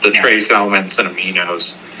dose the trace elements and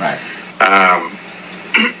aminos. Right.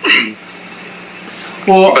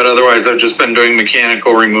 Well, but otherwise, I've just been doing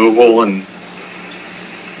mechanical removal and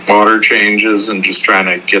water changes, and just trying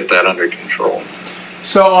to get that under control.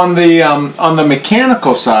 So on the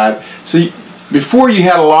mechanical side, so before you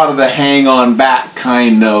had a lot of the hang-on back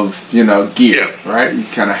kind of, you know, gear, right? You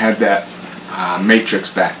kind of had that matrix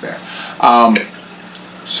back there.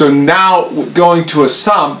 So now going to a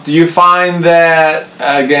sump, do you find that,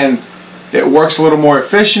 again, it works a little more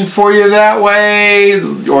efficient for you that way,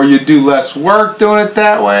 or you do less work doing it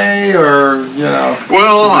that way, or, you know?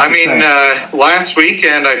 Well, I mean, last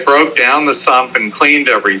weekend I broke down the sump and cleaned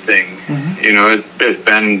everything. Mm-hmm. You know, it'd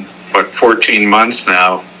been, what, 14 months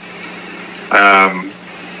now.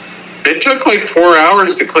 It took like 4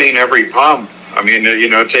 hours to clean every pump. I mean, you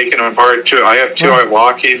know, taking them apart too. I have two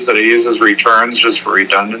Iwakis that I use as returns just for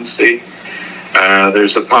redundancy.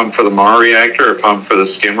 There's a pump for the MAR reactor, a pump for the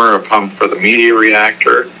skimmer, a pump for the media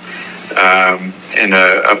reactor, and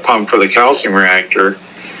a pump for the calcium reactor.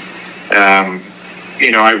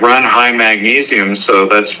 You know, I run high magnesium, so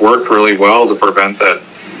that's worked really well to prevent that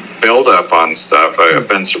buildup on stuff. I've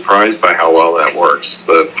been surprised by how well that works.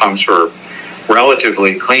 The pumps were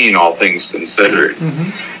relatively clean, all things considered.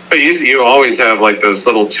 Mm-hmm. But you always have like those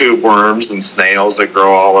little tube worms and snails that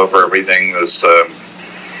grow all over everything. Those,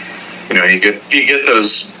 you know, you get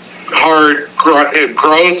those hard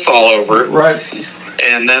growths all over. Right.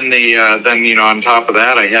 And then then you know, on top of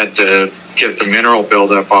that, I had to get the mineral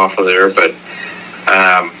buildup off of there. But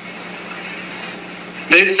I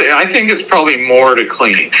think it's probably more to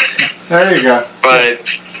clean. There you go. But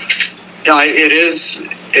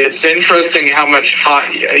it's interesting how much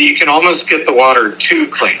hot you can almost get the water too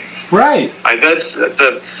clean. Right. That's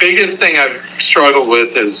the biggest thing I've struggled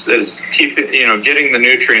with is getting the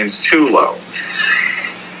nutrients too low,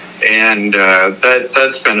 and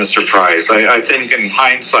that's been a surprise. I think in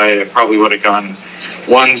hindsight, I probably would have gone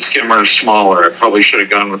one skimmer smaller. I probably should have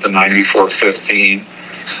gone with the 9415.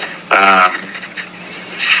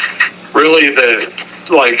 Really,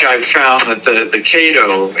 like I found that the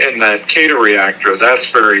Cato in that Cato reactor,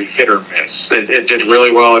 that's very hit or miss. It did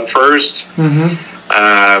really well at first.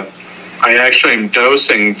 I actually am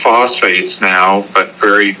dosing phosphates now, but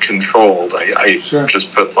very controlled. I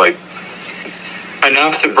just put like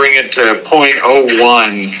enough to bring it to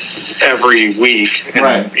 0.01 every week.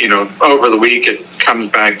 And, you know, over the week it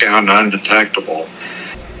comes back down to undetectable.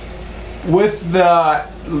 With the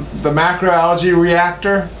macroalgae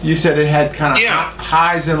reactor, you said it had kind of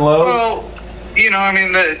highs and lows? Well, you know, I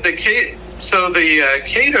mean, the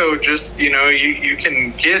Cato just, you know, you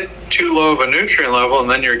can get too low of a nutrient level and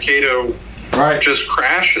then your Cato just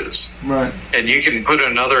crashes. And you can put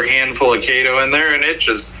another handful of Cato in there and it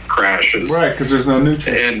just crashes. Because there's no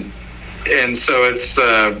nutrients. And so it's,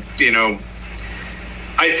 you know,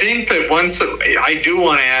 I think that once, I do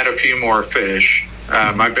want to add a few more fish.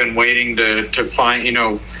 I've been waiting to find, you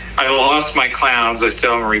know, I lost my clowns. I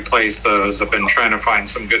still haven't replaced those. I've been trying to find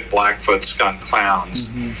some good Blackfoot skunk clowns.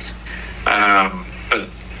 But,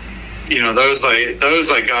 you know, those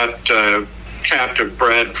I got captive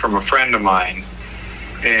bred from a friend of mine.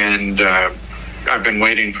 And I've been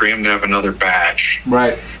waiting for him to have another batch.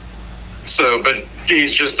 So, but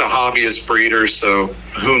he's just a hobbyist breeder, so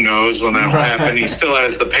who knows when that'll happen. He still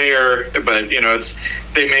has the pair, but, you know,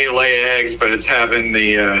 they may lay eggs, but it's having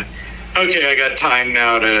the, okay, I got time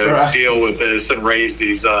now to deal with this and raise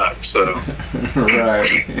these up, so.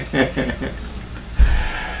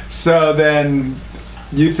 So then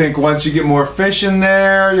you think once you get more fish in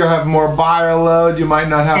there, you'll have more bioload, you might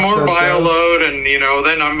not have more bioload, and, you know,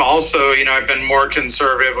 then I'm also, you know, I've been more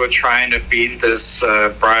conservative with trying to beat this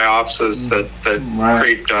bryopsis that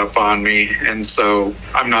creeped up on me, and so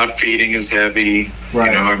I'm not feeding as heavy. You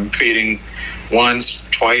know, I'm feeding once,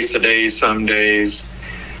 twice a day some days.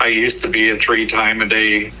 I used to be a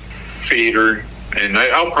 3-time-a-day feeder, and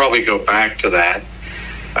I'll probably go back to that.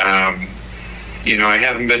 You know, I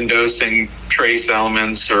haven't been dosing trace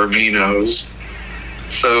elements or aminos,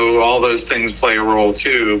 so all those things play a role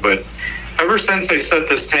too. But ever since I set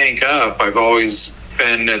this tank up, I've always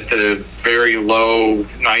been at the very low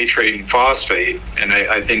nitrate and phosphate, and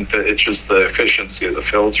I think that it's just the efficiency of the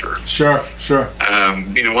filter.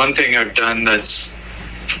 You know, one thing I've done that's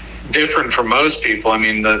different from most people, I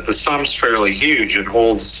mean, the sump's fairly huge. It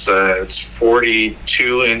holds, it's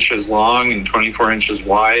 42 inches long and 24 inches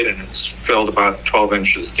wide, and it's filled about 12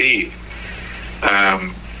 inches deep.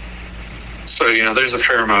 So, you know, there's a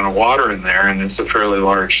fair amount of water in there, and it's a fairly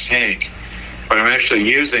large tank. But I'm actually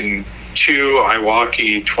using 2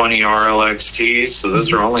 Iwaki 20 RLXTs, so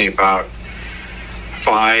those are only about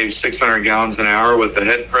 500-600 gallons an hour with the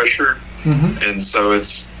head pressure. And so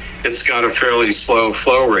it's got a fairly slow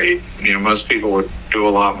flow rate. You know, most people would do a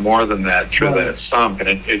lot more than that through that sump, and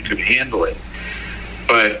it could handle it.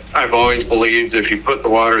 But I've always believed if you put the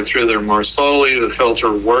water through there more slowly, the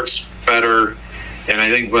filter works better. And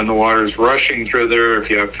I think when the water's rushing through there,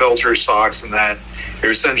 if you have filter socks and that,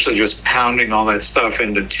 you're essentially just pounding all that stuff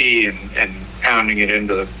into tea and pounding it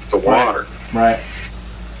into the water.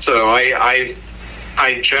 So I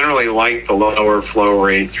generally like the lower flow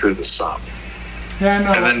rate through the sump. And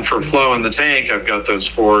then for flow in the tank, I've got those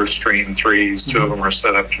 4 strain 3s. 2 of them are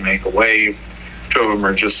set up to make a wave. 2 of them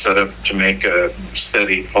are just set up to make a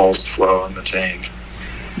steady pulsed flow in the tank.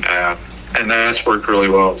 And that's worked really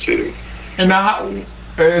well too. And now,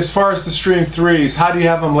 as far as the stream 3s, how do you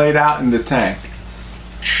have them laid out in the tank?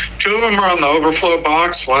 2 of them are on the overflow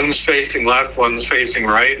box. One's facing left, one's facing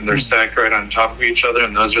right, and they're stacked right on top of each other,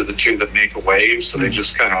 and those are the 2 that make a wave, so they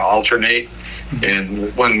just kind of alternate.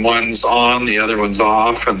 And when one's on, the other one's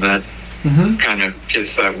off, and that kind of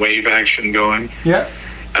gets that wave action going.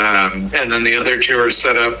 And then the other 2 are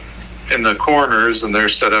set up in the corners, and they're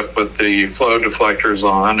set up with the flow deflectors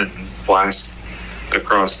on and blast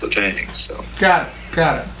across the tank. So got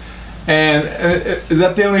it. And is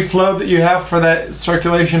that the only flow that you have for that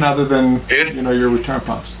circulation, other than you know, your return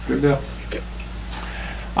pumps? Good deal.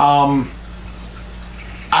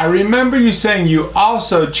 I remember you saying you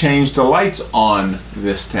also changed the lights on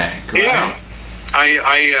this tank, right?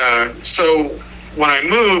 So when I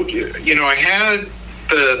moved, you know, I had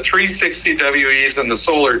the 360 WEs and the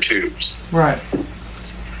solar tubes.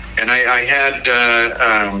 And I had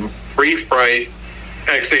Reef Bright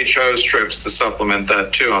XHO strips to supplement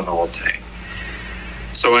that too on the old tank.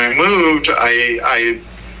 So when I moved, I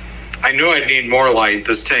knew I'd need more light.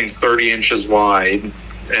 This tank's 30 inches wide,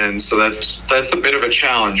 and so that's a bit of a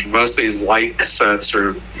challenge. Most of these light sets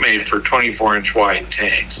are made for 24-inch wide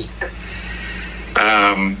tanks.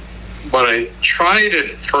 What I tried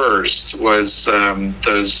at first was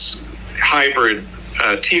those hybrid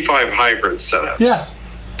T5 hybrid setups.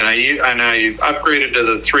 and I upgraded to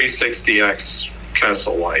the 360X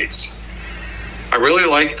Kessel lights. I really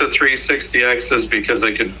liked the 360Xs because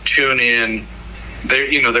I could tune in.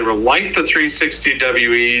 They were like the 360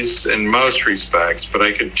 WEs in most respects, but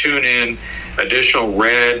I could tune in additional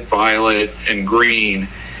red, violet, and green,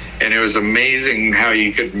 and it was amazing how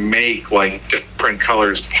you could make like different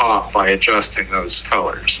colors pop by adjusting those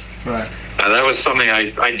colors. Right. That was something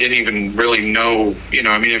I didn't even really know.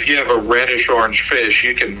 I mean, if you have a reddish orange fish,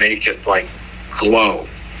 you can make it like glow.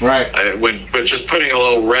 Right. With just putting a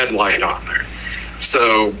little red light on there.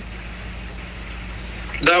 So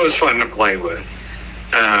that was fun to play with.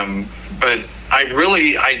 But I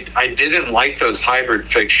didn't like those hybrid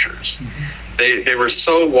fixtures. Mm-hmm. They were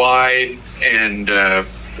so wide, and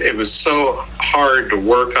it was so hard to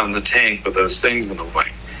work on the tank with those things in the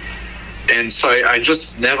way. And so I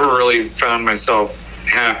just never really found myself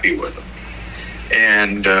happy with them.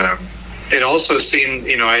 And it also seemed,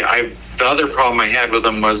 the other problem I had with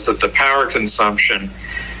them was that the power consumption,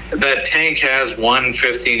 that tank has one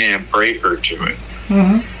 15-amp breaker to it.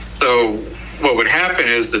 Mm-hmm. So what would happen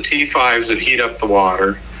is the T5s would heat up the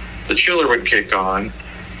water, the chiller would kick on,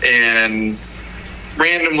 and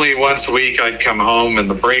randomly once a week I'd come home and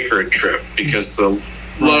the breaker would trip because the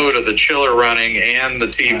load of the chiller running and the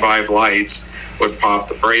T5 lights would pop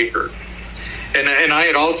the breaker. And I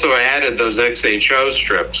had also added those XHO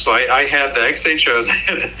strips. So I had the XHOs.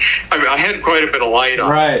 I had quite a bit of light on.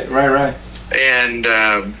 Right. And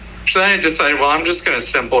so then I decided, well, I'm just going to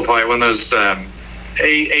simplify. When those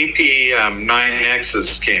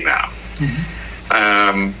AP9Xs came out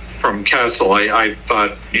from Kessel, I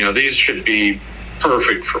thought, these should be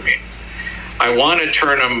perfect for me. I want to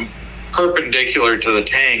turn them perpendicular to the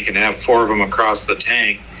tank and have 4 of them across the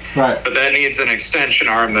tank. Right. But that needs an extension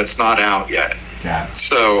arm that's not out yet. Yeah.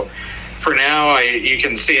 So for now, you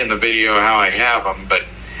can see in the video how I have them, but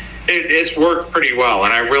it's worked pretty well.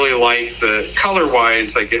 And I really like the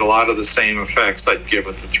color-wise, I get a lot of the same effects I'd get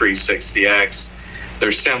with the 360X.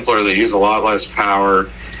 They're simpler. They use a lot less power.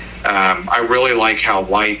 I really like how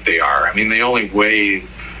light they are. I mean, they only weigh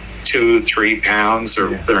 2-3 pounds.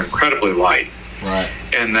 They're incredibly light. Right.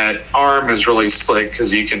 And that arm is really slick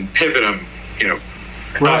because you can pivot them,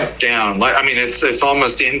 up, down. I mean, it's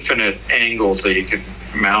almost infinite angles that you can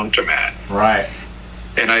mount them at. Right.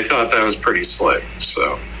 And I thought that was pretty slick.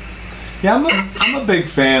 So. Yeah, I'm a big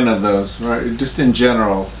fan of those. Right. Just in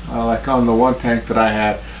general, like on the one tank that I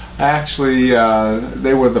had, actually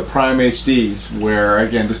they were the Prime HDs, where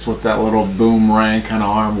again just with that little boomerang kind of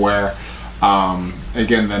arm, where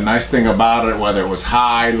again the nice thing about it, whether it was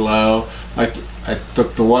high, low, like I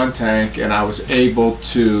took the one tank and I was able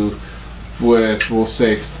to, with we'll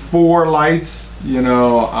say 4 lights,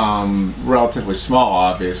 relatively small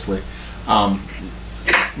obviously,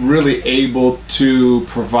 really able to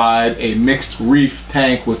provide a mixed reef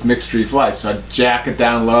tank with mixed reef lights. So I'd jack it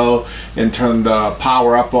down low and turn the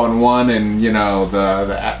power up on one, and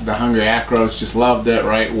the hungry acros just loved it.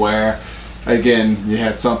 Right, where again you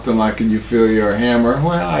had something like, can you feel your hammer?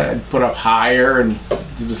 Well, I'd put up higher and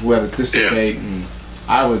you just let it dissipate. Yeah. And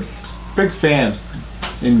I was big fan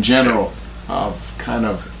in general of kind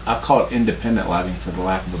of, I call it independent lighting for the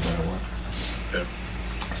lack of a better word. Yeah.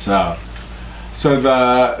 So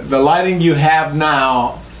the lighting you have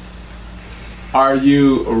now, are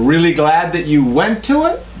you really glad that you went to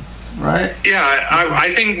it? Right? Yeah,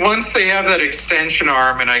 I think once they have that extension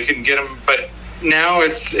arm and I can get them, but now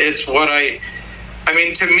it's what I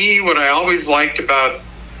mean, to me, what I always liked about,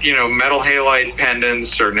 metal halide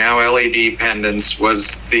pendants or now LED pendants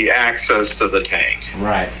was the access to the tank.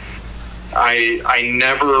 Right. I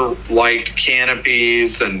never liked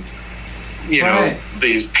canopies and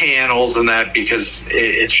these panels and that, because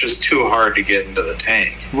it's just too hard to get into the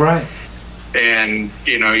tank. Right. And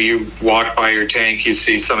you walk by your tank, you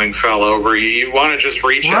see something fell over, you want to just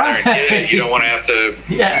reach in there and get it. You don't want to have to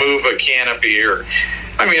move a canopy, or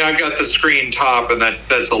I've got the screen top, and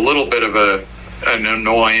that's a little bit of an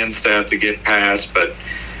annoyance to have to get past, but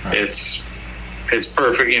it's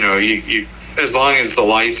perfect. You as long as the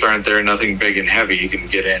lights aren't there, nothing big and heavy, you can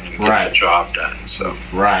get in and get the job done. So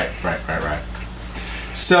right.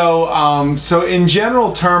 So in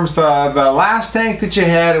general terms, the last tank that you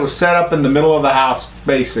had, it was set up in the middle of the house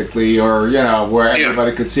basically, or where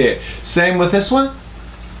everybody could see it. Same with this one?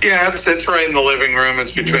 Yeah, it's right in the living room.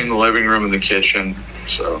 It's between the living room and the kitchen.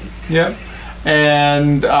 So yeah.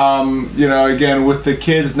 And again, with the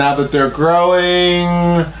kids now that they're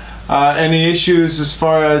growing, any issues as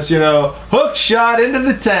far as hook shot into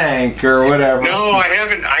the tank or whatever? No, I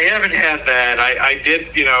haven't had that. I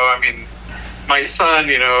did, my son,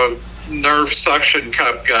 Nerf suction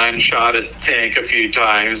cup gun, shot at the tank a few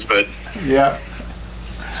times, but yeah.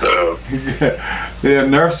 So yeah,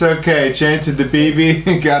 Nerf's okay. Changed it to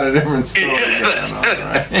BB, got a different story.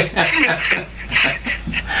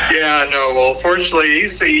 Yeah, no. Well, fortunately,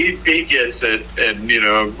 he gets it, and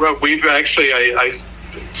we've actually I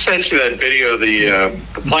sent you that video of the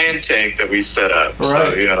plant tank that we set up.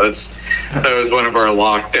 Right. So that was one of our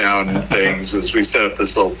lockdown things, was we set up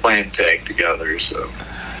this little plant tank together. So.